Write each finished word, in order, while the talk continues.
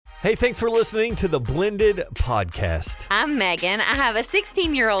Hey, thanks for listening to the Blended Podcast. I'm Megan. I have a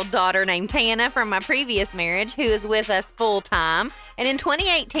 16-year-old daughter named Tana from my previous marriage who is with us full-time. And in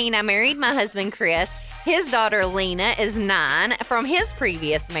 2018, I married my husband, Chris. His daughter, Lena, is 9 from his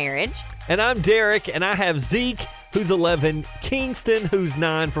previous marriage. And I'm Derek, and I have Zeke, who's 11, Kingston, who's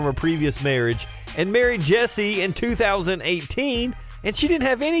 9 from a previous marriage, and married Jessie in 2018, and she didn't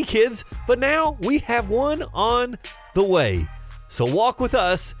have any kids, but now we have one on the way. So walk with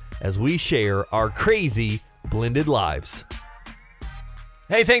us as we share our crazy blended lives.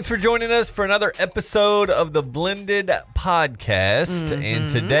 Hey, thanks for joining us for another episode of the Blended Podcast.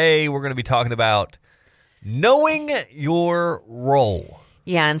 And today we're going to be talking about knowing your role.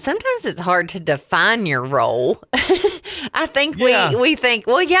 Yeah, and sometimes it's hard to define your role. I think we think,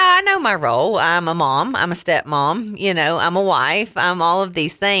 well, yeah, I know my role. I'm a mom. I'm a stepmom. You know, I'm a wife. I'm all of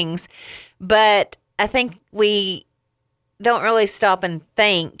these things. But I think we don't really stop and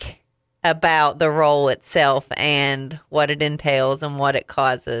think about the role itself and what it entails and what it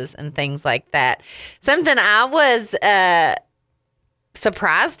causes and things like that. Something I was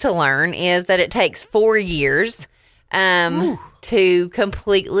surprised to learn is that it takes 4 years to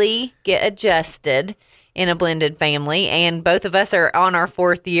completely get adjusted in a blended family, and both of us are on our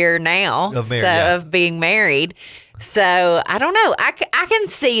 4th year now of being married. So I don't know. I can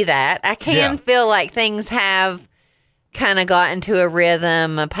see that. I can feel like things have kind of got into a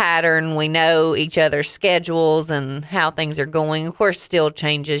rhythm, a pattern. We know each other's schedules and how things are going. Of course, still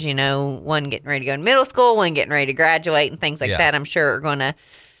changes, you know, one getting ready to go to middle school, one getting ready to graduate and things like that, I'm sure are going to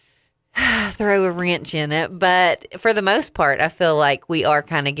throw a wrench in it. But for the most part, I feel like we are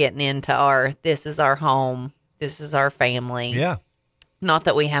kind of getting into this is our home, this is our family. Yeah. Not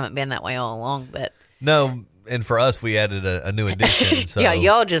that we haven't been that way all along, but. No, and for us, we added a new addition. So yeah,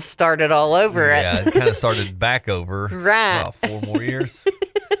 y'all just started all over it. Yeah, it kind of started back over. Right. Wow, 4 more years.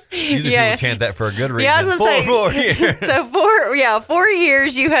 Usually people chant that for a good reason. Yeah, I was gonna say, 4 more years. So 4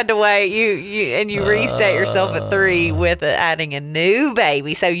 years you had to wait. You reset yourself at 3 with adding a new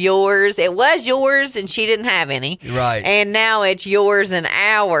baby. So it was yours, and she didn't have any. Right. And now it's yours and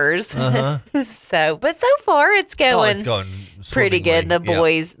ours. But so far it's going pretty good.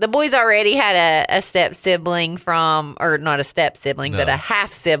 The boys already had a step sibling or not a step sibling, but a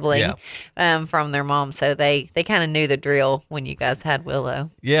half sibling from their mom. So they kind of knew the drill when you guys had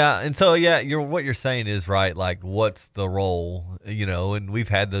Willow. Yeah, and so what you're saying is right. Like, what's the role? You know, and we've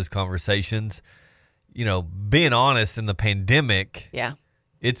had those conversations. You know, being honest, in the pandemic,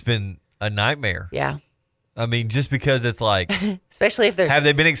 it's been a nightmare. Yeah. I mean, just because it's like, especially if have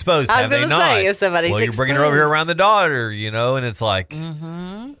they been exposed? I was going to say, if somebody's you're bringing her over here around the daughter, you know, and it's like,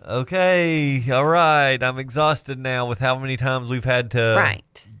 okay, all right, I'm exhausted now with how many times we've had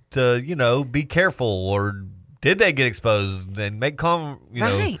to, you know, be careful, or did they get exposed and make phone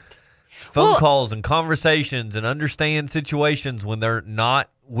calls and conversations and understand situations when they're not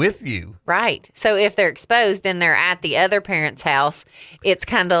with you. Right. So if they're exposed and they're at the other parent's house, it's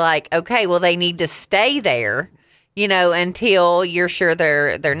kind of like, okay, well, they need to stay there, you know, until you're sure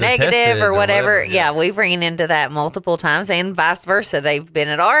they're negative or whatever. Yeah, we've ran into that multiple times, and vice versa. They've been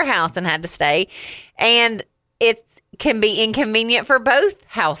at our house and had to stay. And it can be inconvenient for both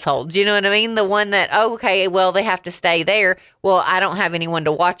households. You know what I mean? The one that, they have to stay there. Well, I don't have anyone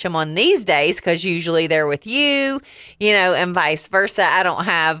to watch them on these days because usually they're with you, you know, and vice versa. I don't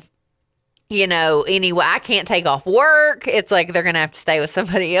have, you know, anyway, I can't take off work. It's like they're going to have to stay with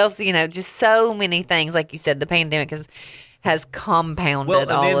somebody else, you know, just so many things. Like you said, the pandemic has compounded all of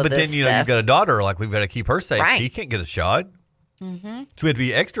this stuff. But then, you know, you've got a daughter, like, we've got to keep her safe. Right. She can't get a shot. So we have to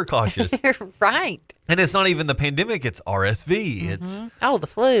be extra cautious. Right. And it's not even the pandemic, it's RSV. It's the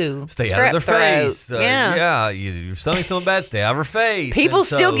flu. Stay out of their face. You're stomach's something bad, stay out of her face. People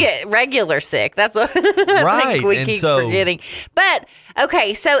still get regular sick. That's what I think we keep forgetting. But,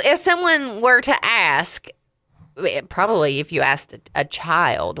 okay, so if someone were to ask, probably if you asked a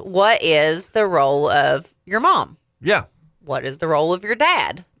child, what is the role of your mom? Yeah. What is the role of your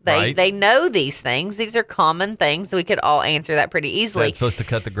dad? They know these things. These are common things. We could all answer that pretty easily. That's supposed to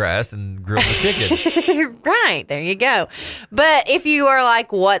cut the grass and grill the chicken. Right. There you go. But if you are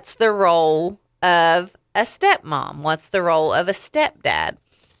like, what's the role of a stepmom? What's the role of a stepdad?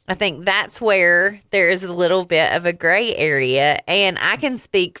 I think that's where there is a little bit of a gray area. And I can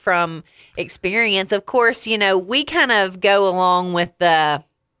speak from experience. Of course, you know, we kind of go along with the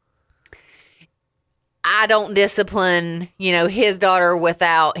I don't discipline, you know, his daughter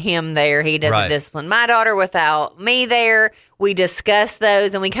without him there. He doesn't discipline my daughter without me there. We discuss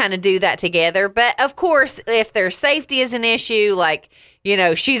those and we kind of do that together. But of course, if their safety is an issue, like,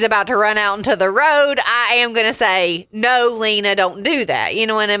 she's about to run out into the road, I am going to say, no, Lena, don't do that. You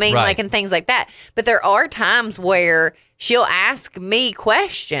know what I mean? Right. Like, and things like that. But there are times where she'll ask me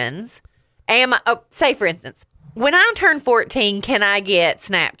questions. Say, for instance, when I turn 14, can I get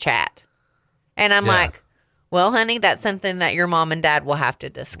Snapchat? And I'm like, well, honey, that's something that your mom and dad will have to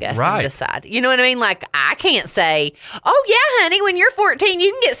discuss and decide. You know what I mean? Like, I can't say, oh, yeah, honey, when you're 14, you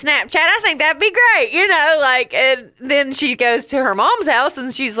can get Snapchat. I think that'd be great. And then she goes to her mom's house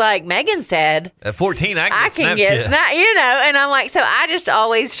and she's like, Megan said, at 14, I can get Snapchat. And I'm like, so I just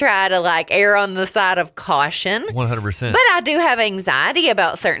always try to like err on the side of caution. 100%. But I do have anxiety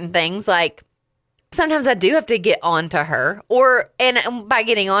about certain things. Like, sometimes I do have to get onto her, and by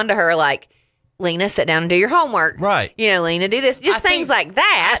getting onto her, like, Lena, sit down and do your homework. Right. Lena, do this. Just things like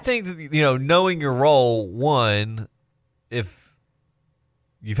that. I think that, knowing your role, one, if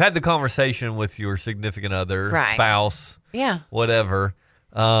you've had the conversation with your significant other, spouse, whatever,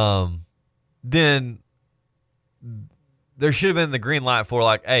 then there should have been the green light for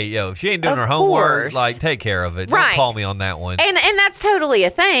like, hey, if she ain't doing her homework, like, take care of it. Don't call me on that one. And that's totally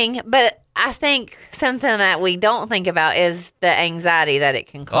a thing, but I think something that we don't think about is the anxiety that it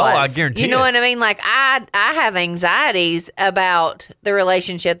can cause. Oh, I guarantee you know what I mean? Like, I have anxieties about the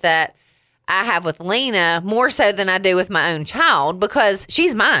relationship that I have with Lena more so than I do with my own child because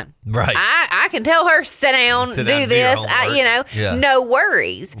she's mine. Right. I can tell her, sit down, do this. No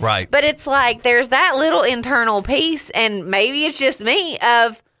worries. Right. But it's like there's that little internal piece, and maybe it's just me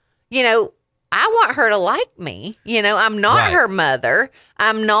of, I want her to like me. I'm not her mother.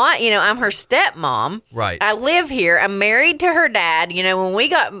 I'm not, I'm her stepmom. Right. I live here. I'm married to her dad. When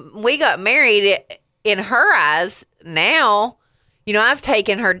we got married, in her eyes, now, I've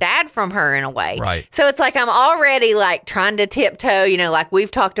taken her dad from her in a way. Right. So it's like I'm already like trying to tiptoe, like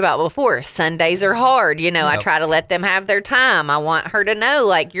we've talked about before. Sundays are hard. I try to let them have their time. I want her to know,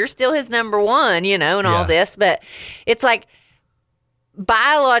 like, you're still his number one, and all this. But it's like,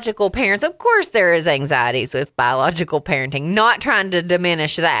 biological parents, of course there is anxieties with biological parenting, not trying to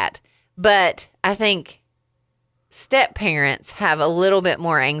diminish that, but I think step parents have a little bit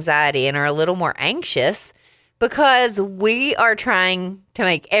more anxiety and are a little more anxious because we are trying to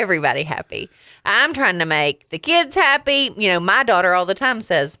make everybody happy. I'm trying to make the kids happy. My daughter all the time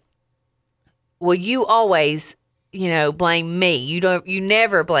says, well, you always blame me. You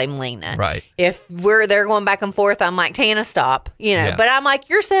never blame Lena. Right. If they're going back and forth, I'm like, Tana, stop. But I'm like,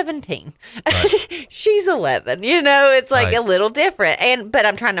 you're 17. Right. She's 11. It's like a little different. But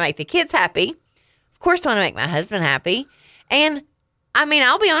I'm trying to make the kids happy. Of course, I want to make my husband happy. And I mean,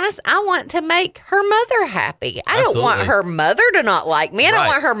 I'll be honest, I want to make her mother happy. I don't want her mother to not like me. I don't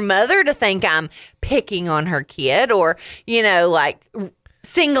want her mother to think I'm picking on her kid or, like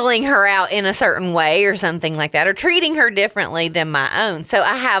singling her out in a certain way or something like that, or treating her differently than my own. So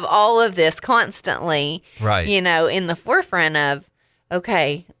I have all of this constantly, in the forefront of,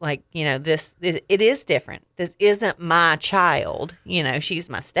 okay, like, this it is different. This isn't my child. She's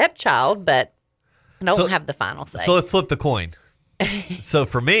my stepchild, but I don't have the final say. So let's flip the coin. So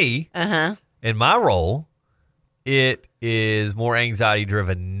for me, in my role, it is more anxiety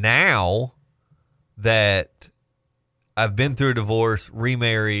driven now that I've been through a divorce,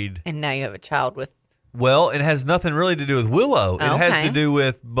 remarried. And now you have a child with... Well, it has nothing really to do with Willow. It has to do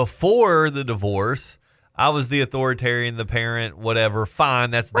with before the divorce, I was the authoritarian, the parent, whatever.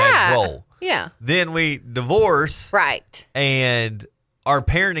 Fine, that's Dad's role. Yeah. Then we divorce. Right. And our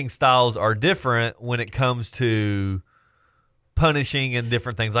parenting styles are different when it comes to punishing and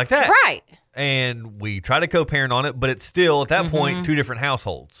different things like that. Right. And we try to co-parent on it, but it's still, at that point, two different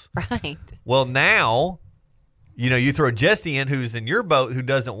households. Right. Well, now... you throw Jessie in, who's in your boat, who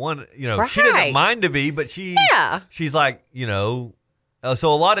doesn't want, she doesn't mind to be, but she's like, so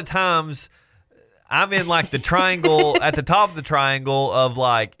a lot of times I'm in like the triangle at the top of the triangle of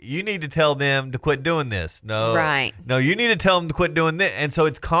like, you need to tell them to quit doing this. No, no, you need to tell them to quit doing this. And so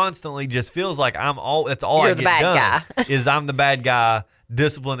it's constantly just feels like that's all You're I the get bad done guy. is I'm the bad guy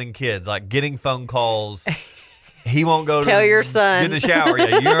disciplining kids, like getting phone calls. He won't go Tell your son. Get in the shower. Yeah,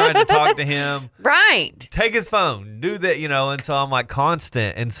 you're going to have to talk to him. Right. Take his phone. Do that, and so I'm like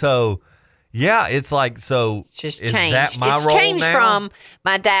constant. And so, yeah, it's like, so just is changed. that my it's role changed now? From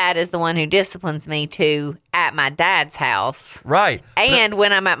my dad is the one who disciplines me to at my dad's house. Right. And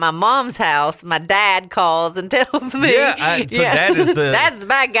when I'm at my mom's house, my dad calls and tells me. Yeah. Dad is that's the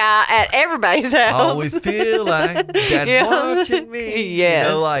bad guy at everybody's house. I always feel like Dad's watching me.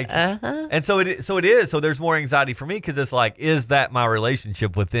 Yes. And so it is. So there's more anxiety for me because it's like, is that my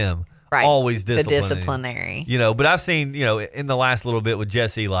relationship with them? Right. Always disciplinary. The disciplinary. But I've seen, in the last little bit with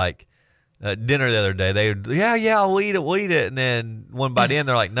Jessie, like, dinner the other day. They would, yeah, we'll eat it. And then one bite in,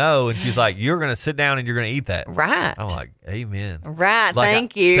 they're like, no. And she's like, you're going to sit down and you're going to eat that. Right. I'm like, amen. Right. Like,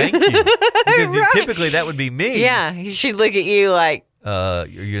 thank you. Thank you. Because typically that would be me. Yeah. She'd look at you like, you're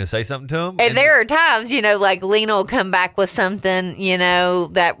going to say something to him? And there are times, like Lena will come back with something,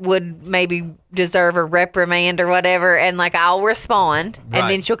 that would maybe deserve a reprimand or whatever. And like I'll respond and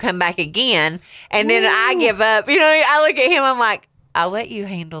then she'll come back again. And then I give up. I look at him, I'm like, I'll let you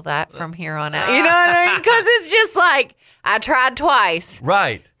handle that from here on out. You know what I mean? Because it's just like, I tried twice.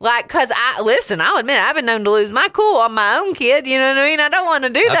 Right. Like, because I'll admit, I've been known to lose my cool on my own kid. You know what I mean? I don't want to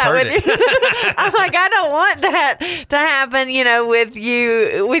do that with you. I'm like, I don't want that to happen, with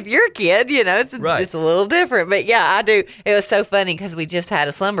you, with your kid. It's a little different. But yeah, I do. It was so funny because we just had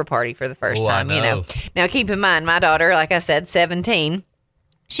a slumber party for the first time, Now, keep in mind, my daughter, like I said, 17.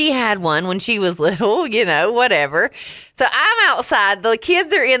 She had one when she was little, whatever. So I'm outside. The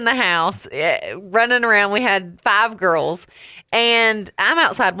kids are in the house running around. We had 5 girls. And I'm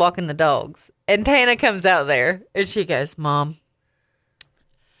outside walking the dogs. And Tana comes out there. And she goes, Mom,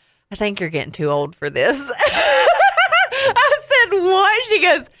 I think you're getting too old for this. I said, what? She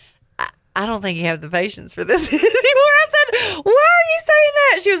goes, I don't think you have the patience for this anymore. I said, why are you saying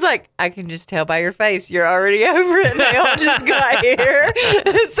that? She was like, I can just tell by your face. You're already over it. They all just got here.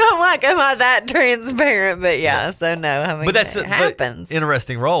 So I'm like, am I that transparent? But yeah, so no. I mean, but it happens.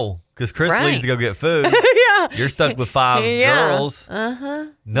 Interesting role. Because Chris leaves to go get food. Yeah. You're stuck with 5 girls.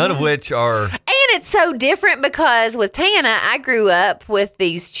 None of which are... And it's so different because with Tana, I grew up with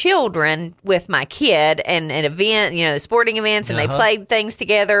these children with my kid and an event, the sporting events, and they played things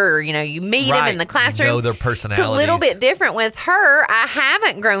together, or, you meet them in the classroom. You know their personalities. It's a little bit different with her. I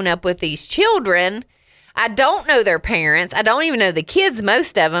haven't grown up with these children. I don't know their parents. I don't even know the kids,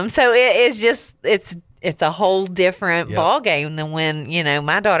 most of them. So it's a whole different ball game than when,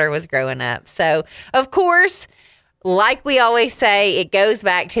 my daughter was growing up. So, of course, like we always say, it goes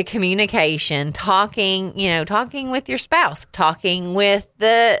back to communication, talking with your spouse, talking with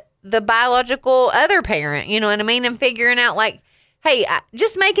the biological other parent, you know what I mean? And figuring out like, hey,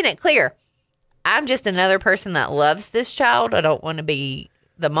 just making it clear. I'm just another person that loves this child. I don't want to be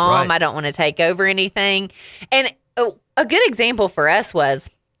the mom. Right. I don't want to take over anything. And a good example for us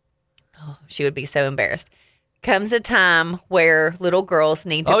was, she would be so embarrassed. Comes a time where little girls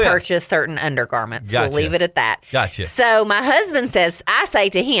need to purchase certain undergarments. Gotcha. We'll leave it at that. Gotcha. So my husband says, I say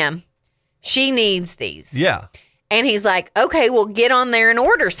to him, she needs these. Yeah. And he's like, okay, well, get on there and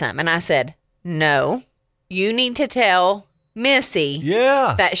order some. And I said, no, you need to tell Missy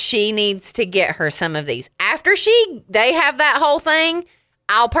that she needs to get her some of these. After they have that whole thing,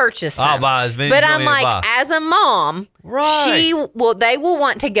 I'll purchase some. I'll buy as many. But I'm like, as a mom, they will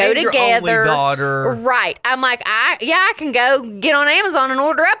want to go together. Your only daughter. Right. I'm like, I can go get on Amazon and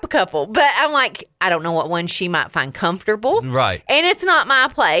order up a couple. But I'm like, I don't know what one she might find comfortable. Right. And it's not my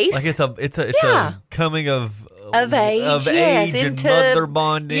place. Like it's a coming of age, and mother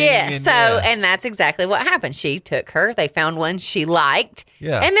bonding. Yeah. And that's exactly what happened. She took her. They found one she liked.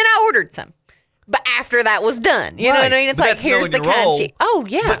 Yeah. And then I ordered some. But after that was done, you know what I mean? It's like, here's the kind she... Oh,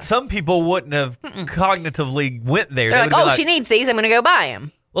 yeah. But some people wouldn't have cognitively went there. They're like, she needs these. I'm going to go buy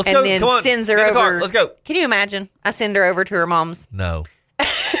them. Let's go. Then come on. Sends her Get over. the car. Let's go. Can you imagine? I send her over to her mom's. No.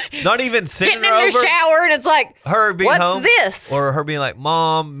 Not even sending Getting her in over. the shower, and it's like, her being what's home, this? Or her being like,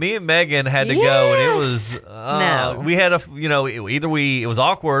 Mom, me and Megan had to go, and it was no. We had it was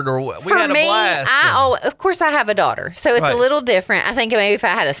awkward or we had a blast. Of course, I have a daughter, so it's a little different. I think maybe if I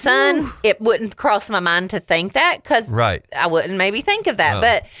had a son, it wouldn't cross my mind to think that because I wouldn't maybe think of that. No.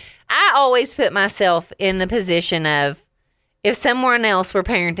 But I always put myself in the position of if someone else were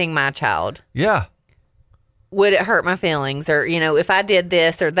parenting my child. Yeah. Would it hurt my feelings? Or, if I did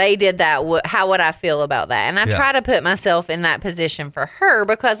this or they did that, how would I feel about that? And I try to put myself in that position for her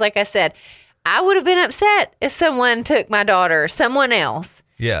because, like I said, I would have been upset if someone took my daughter, someone else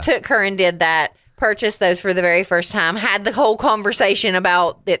took her and did that, purchased those for the very first time, had the whole conversation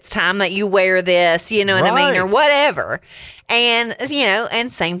about it's time that you wear this, you know what I mean, or whatever. And,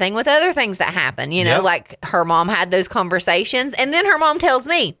 and same thing with other things that happen, like her mom had those conversations and then her mom tells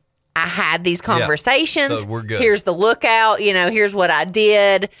me, I had these conversations. So we're good. Here's the lookout. Here's what I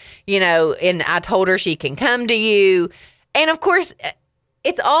did. And I told her she can come to you. And of course,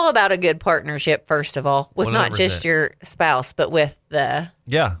 it's all about a good partnership. First of all, with 100%. Not just your spouse, but with the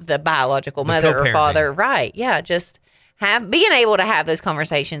biological mother or father. Right? Yeah. Just being able to have those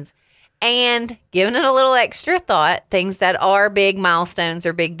conversations and giving it a little extra thought. Things that are big milestones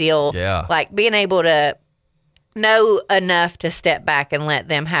or big deal. Yeah. Like being able to know enough to step back and let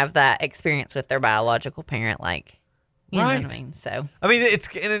them have that experience with their biological parent. Like, You know what I mean? So I mean, it's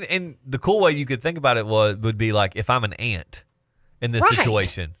and the cool way you could think about it would be like if I'm an aunt in this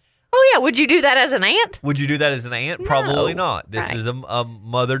situation. Oh, yeah. Would you do that as an aunt? Would you do that as an aunt? No. Probably not. This is a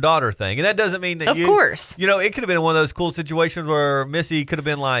mother-daughter thing. And that doesn't mean that Of course. You know, it could have been one of those cool situations where Missy could have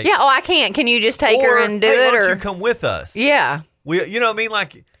been like... Yeah, I can't. Can you just take her and do it? Why don't you come with us? Yeah. You know what I mean?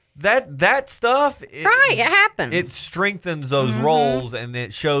 Like, that stuff... It happens. It strengthens those roles, and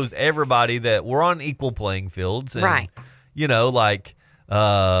it shows everybody that we're on equal playing fields. And, you know, like,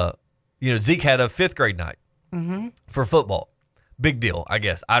 Zeke had a 5th grade night for football. Big deal, I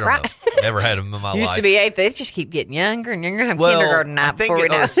guess. I don't know. Never had him in my life. Used to be 8th. They just keep getting younger and younger. Have kindergarten night before we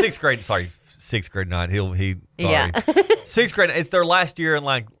know. 6th grade. Sorry, 6th grade night. Sorry. 6th grade. It's their last year in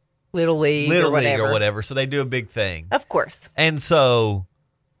like Little League or whatever. So they do a big thing. Of course. And so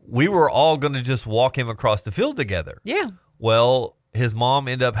we were all going to just walk him across the field together. Yeah. Well, his mom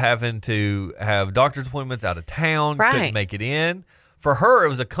ended up having to have doctor's appointments out of town. Couldn't make it in. For her, it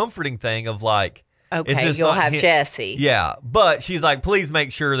was a comforting thing of like, okay, you'll have Jesse. Yeah, but she's like, please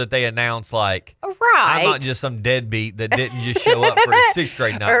make sure that they announce, like, I'm not just some deadbeat that didn't just show up for his 6th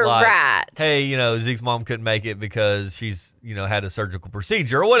grade night. Like, hey, Zeke's mom couldn't make it because she's, had a surgical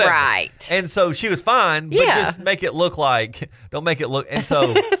procedure or whatever. Right. And so she was fine, but just make it look like, don't make it look. And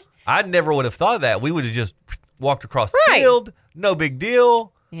so I never would have thought of that. We would have just walked across the field. No big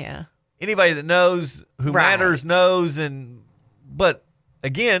deal. Yeah. Anybody that knows who matters knows. But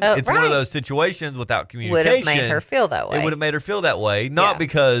again, it's one of those situations without communication. Would have made her feel that way. It would have made her feel that way. Not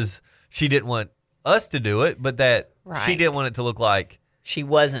because she didn't want us to do it, but that she didn't want it to look like she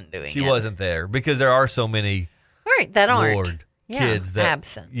wasn't doing it. She wasn't there. Because there are so many that aren't. Kids that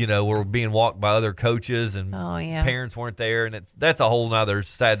absent. Were being walked by other coaches and parents weren't there. And that's a whole nother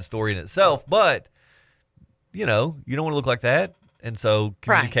sad story in itself. But, you don't want to look like that. And so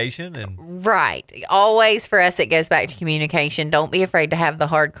communication and always for us, it goes back to communication. Don't be afraid to have the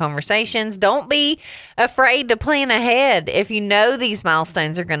hard conversations. Don't be afraid to plan ahead. If you know these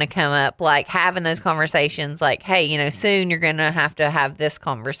milestones are going to come up, like having those conversations, like, hey, soon you're going to have this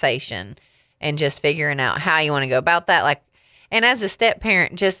conversation, and just figuring out how you want to go about that. Like, and as a step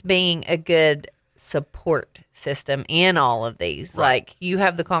parent, just being a good support system in all of these. Like, you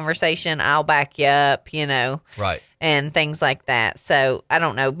have the conversation, I'll back you up, Right. And things like that. So, I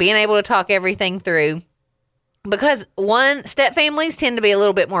don't know, being able to talk everything through, because step families tend to be a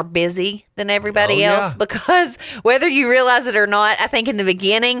little bit more busy than everybody else, because whether you realize it or not, I think in the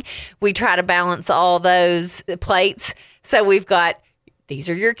beginning, we try to balance all those plates. So, we've got, these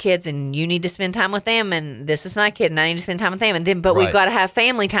are your kids and you need to spend time with them, and this is my kid and I need to spend time with them. And then, but we've got to have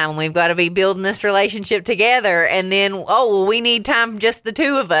family time, and we've got to be building this relationship together. And then, we need time, just the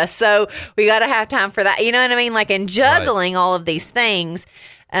two of us. So we got to have time for that. You know what I mean? Like, and juggling all of these things,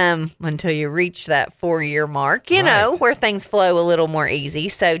 until you reach that 4-year mark, where things flow a little more easy.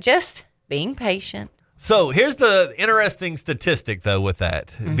 So just being patient. So here's the interesting statistic though, with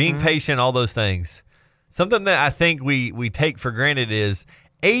that, being patient, all those things. Something that I think we take for granted is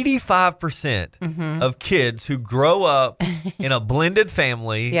 85% of kids who grow up in a blended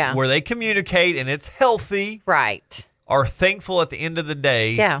family where they communicate and it's healthy, are thankful at the end of the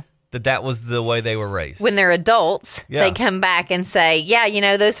day that was the way they were raised. When they're adults, they come back and say,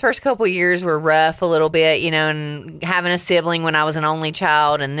 those first couple of years were rough a little bit, and having a sibling when I was an only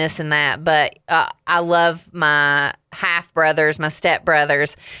child and this and that. But I love my half brothers, my step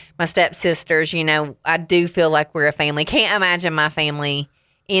brothers, my step sisters. I do feel like we're a family. Can't imagine my family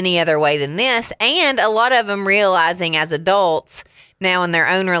any other way than this. And a lot of them realizing as adults now in their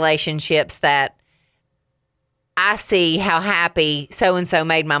own relationships that I see how happy so-and-so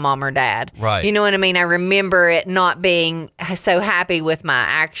made my mom or dad. Right. You know what I mean? I remember it not being so happy with my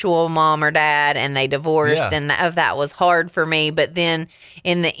actual mom or dad, and they divorced, and that was hard for me. But then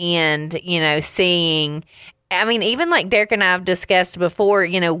in the end, seeing, I mean, even like Derek and I have discussed before,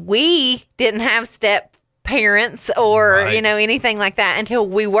 we didn't have step parents or, anything like that until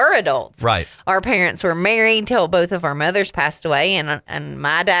we were adults. Right. Our parents were married till both of our mothers passed away, and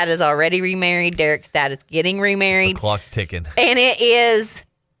my dad is already remarried. Derek's dad is getting remarried. The clock's ticking. And it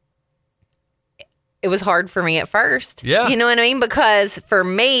was hard for me at first. Yeah. You know what I mean? Because for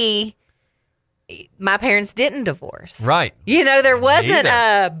me, my parents didn't divorce. Right. There wasn't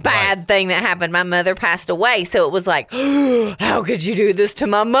a bad thing that happened. My mother passed away. So it was like, how could you do this to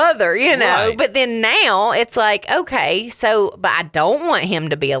my mother? Right. But then now it's like, okay, but I don't want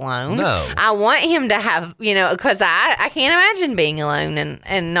him to be alone. No. I want him to have, because I can't imagine being alone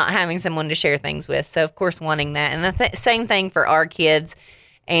and not having someone to share things with. So, of course, wanting that. And the same thing for our kids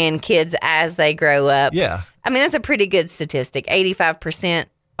and kids as they grow up. Yeah. I mean, that's a pretty good statistic. 85%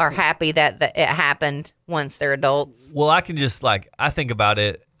 are happy that it happened once they're adults. Well, I can just I think about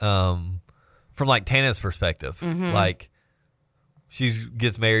it from like Tana's perspective. Mm-hmm. Like she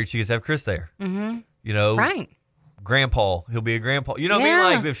gets married, she gets to have Chris there. Mm-hmm. You know, right? Grandpa, he'll be a grandpa. You know what I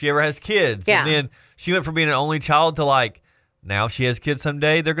mean? Like if she ever has kids, yeah. and then she went from being an only child to now she has kids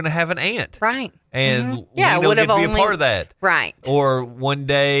someday, they're going to have an aunt. Right. And Lena will get to be a part of that. Right. Or one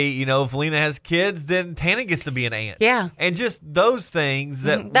day, if Lena has kids, then Tana gets to be an aunt. Yeah. And just those things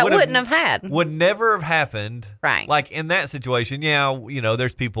that wouldn't have had. Would never have happened. Right. Like in that situation,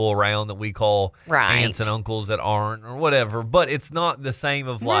 there's people around that we call aunts and uncles that aren't or whatever. But it's not the same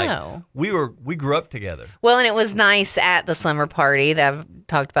of we grew up together. Well, and it was nice at the slumber party that I've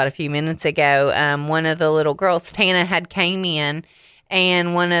talked about a few minutes ago. One of the little girls, Tana, had came in.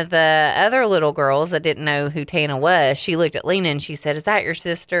 And one of the other little girls that didn't know who Tana was, she looked at Lena and she said, "Is that your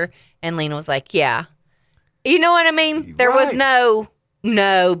sister?" And Lena was like, "Yeah." You know what I mean? There was no,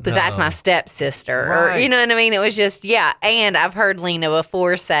 but that's my stepsister. Right. Or, you know what I mean? It was just, yeah. And I've heard Lena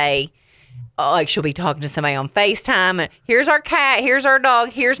before say, she'll be talking to somebody on FaceTime and here's our cat, here's our dog,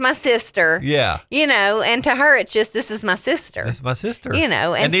 here's my sister. Yeah. And to her, it's just, this is my sister. This is my sister.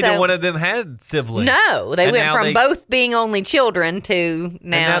 And neither one of them had siblings. No, they went from both being only children to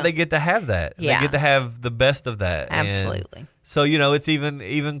now. And now they get to have that. Yeah. They get to have the best of that. Absolutely. And so, it's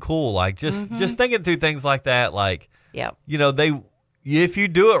even cool. Like just thinking through things like that, if you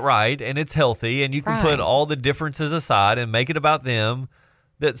do it right and it's healthy and you can put all the differences aside and make it about them,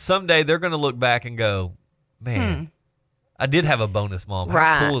 that someday they're going to look back and go, man, I did have a bonus mom.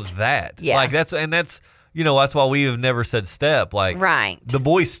 How cool is that? Yeah. That's that's why we have never said step. The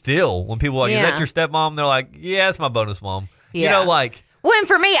boys still, when people are like, is that your stepmom? They're like, yeah, it's my bonus mom. Yeah. Well, and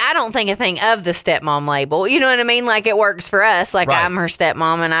for me, I don't think a thing of the stepmom label. You know what I mean? It works for us. I'm her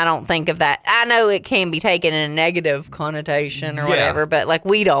stepmom, and I don't think of that. I know it can be taken in a negative connotation or whatever, but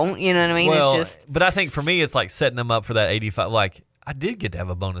we don't. You know what I mean? Well, it's just. But I think for me, it's setting them up for that 85. I did get to have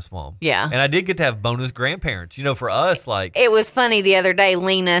a bonus mom. Yeah. And I did get to have bonus grandparents. For us, It was funny the other day,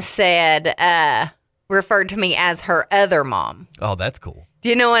 Lena said, referred to me as her other mom. Oh, that's cool. Do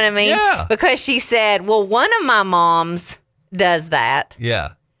you know what I mean? Yeah. Because she said, well, one of my moms does that.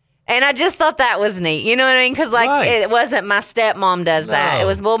 Yeah. And I just thought that was neat. You know what I mean? Because it wasn't my stepmom does that. It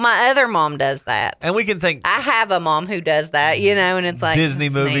was, my other mom does that. And we can think. I have a mom who does that, and it's Disney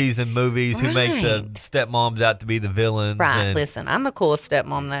movies neat. And movies who make the stepmoms out to be the villains. Right. And, listen, I'm the coolest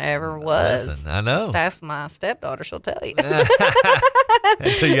stepmom that ever was. Listen, I know. Just ask my stepdaughter. She'll tell you.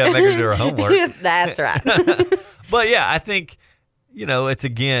 Until you got to make her do her homework. That's right. But yeah, I think, it's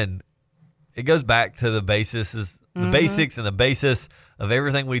it goes back to the basics and the basis of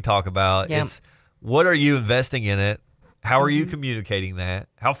everything we talk about. Yep. It's what are you investing in it? How are you communicating that?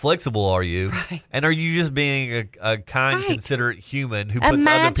 How flexible are you? Right. And are you just being a kind, considerate human who puts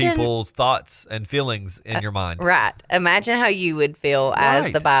other people's thoughts and feelings in your mind? Right. Imagine how you would feel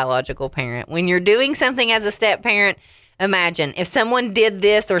as the biological parent. When you're doing something as a step parent, imagine if someone did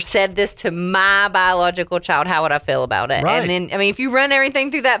this or said this to my biological child, how would I feel about it? Right. And then, if you run everything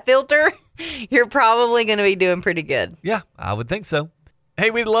through that filter, you're probably going to be doing pretty good. Yeah, I would think so. Hey,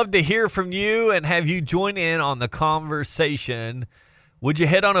 we'd love to hear from you and have you join in on the conversation. Would you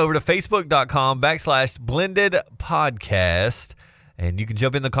head on over to facebook.com/blended podcast and you can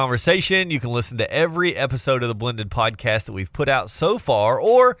jump in the conversation. You can listen to every episode of the Blended podcast that we've put out so far,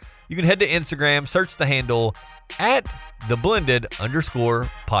 or you can head to Instagram, search the handle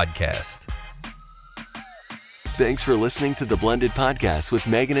 @theblended_podcast. Thanks for listening to the Blended Podcast with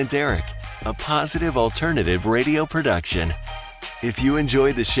Magan and Derek, a positive alternative radio production. If you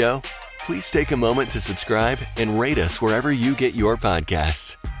enjoyed the show, please take a moment to subscribe and rate us wherever you get your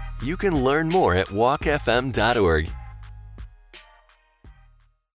podcasts. You can learn more at walkfm.org.